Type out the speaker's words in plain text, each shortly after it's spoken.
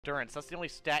Endurance. That's the only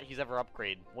stat he's ever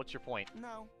upgraded. What's your point?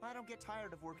 No, I don't get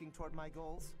tired of working toward my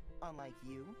goals, unlike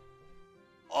you.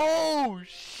 Oh,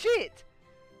 shit!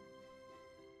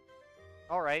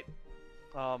 Alright.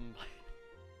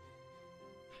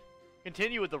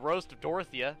 Continue with the roast of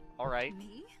Dorothea. Alright.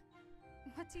 Me?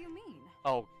 What do you mean?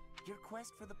 Oh. Your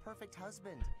quest for the perfect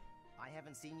husband. I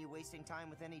haven't seen you wasting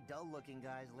time with any dull-looking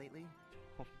guys lately.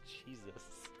 Oh, Jesus.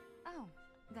 Oh,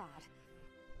 that.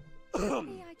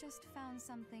 Maybe I just found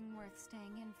something worth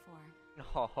staying in for.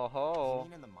 Ho ho ho. You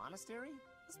mean in the monastery?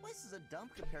 This place is a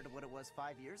dump compared to what it was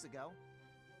 5 years ago.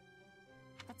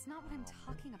 That's not what I'm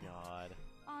talking about. God.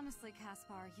 Honestly,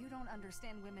 Caspar, you don't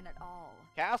understand women at all.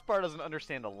 Caspar doesn't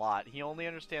understand a lot. He only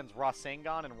understands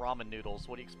Rasengan and ramen noodles.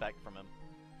 What do you expect from him?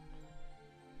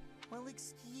 Well,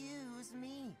 excuse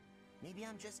me. Maybe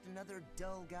I'm just another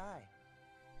dull guy.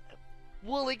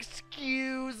 Well,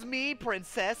 excuse me,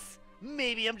 princess.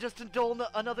 Maybe I'm just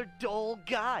another dull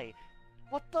guy.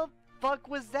 What the fuck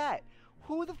was that?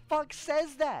 Who the fuck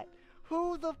says that?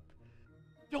 Who the...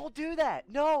 Don't do that.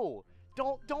 No.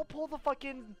 Don't pull the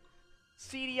fucking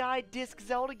CDI disc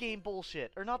Zelda game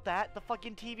bullshit. Or not that. The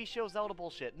fucking TV show Zelda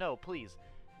bullshit. No, please.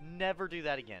 Never do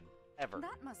that again. Ever.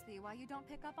 That must be why you don't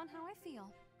pick up on how I feel.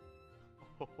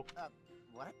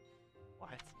 What?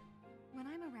 What? When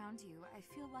I'm around you, I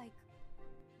feel like...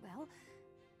 well,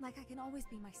 like I can always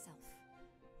be myself.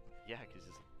 Yeah, because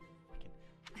it's fucking...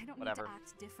 I don't whatever. need to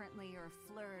act differently or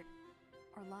flirt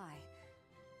or lie.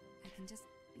 I can just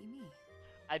be me.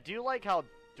 I do like how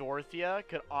Dorothea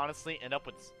could honestly end up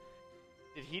with...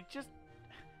 Did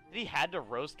he had to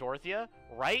roast Dorothea?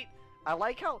 Right? I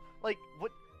like how, like,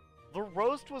 what... The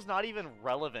roast was not even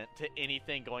relevant to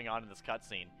anything going on in this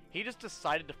cutscene. He just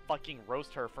decided to fucking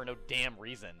roast her for no damn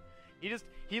reason. He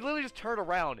literally just turned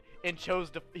around and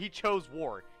chose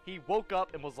war. He woke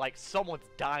up and was like, someone's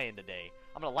dying today.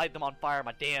 I'm gonna light them on fire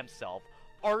my damn self.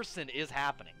 Arson is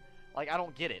happening. Like, I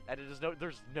don't get it.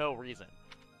 There's no reason.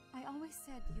 I always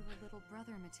said you were little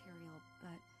brother material,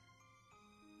 but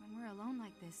when we're alone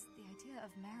like this, the idea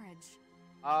of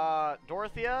marriage...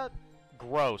 Dorothea?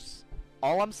 Gross.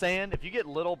 All I'm saying, if you get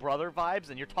little brother vibes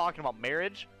and you're talking about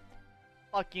marriage,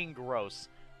 fucking gross.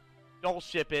 Don't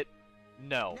ship it.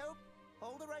 No. Nope.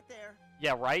 Hold it right there.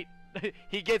 Yeah, right?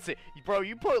 He gets it. Bro,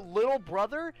 you put little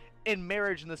brother and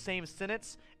marriage in the same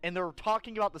sentence, and they're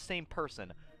talking about the same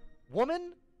person.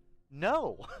 Woman?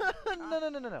 No. No.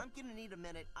 I'm gonna need a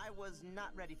minute. I was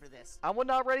not ready for this. I was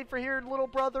not ready for hearing little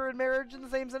brother and marriage in the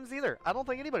same sentence either. I don't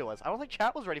think anybody was. I don't think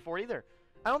chat was ready for it either.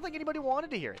 I don't think anybody wanted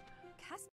to hear it. Caspar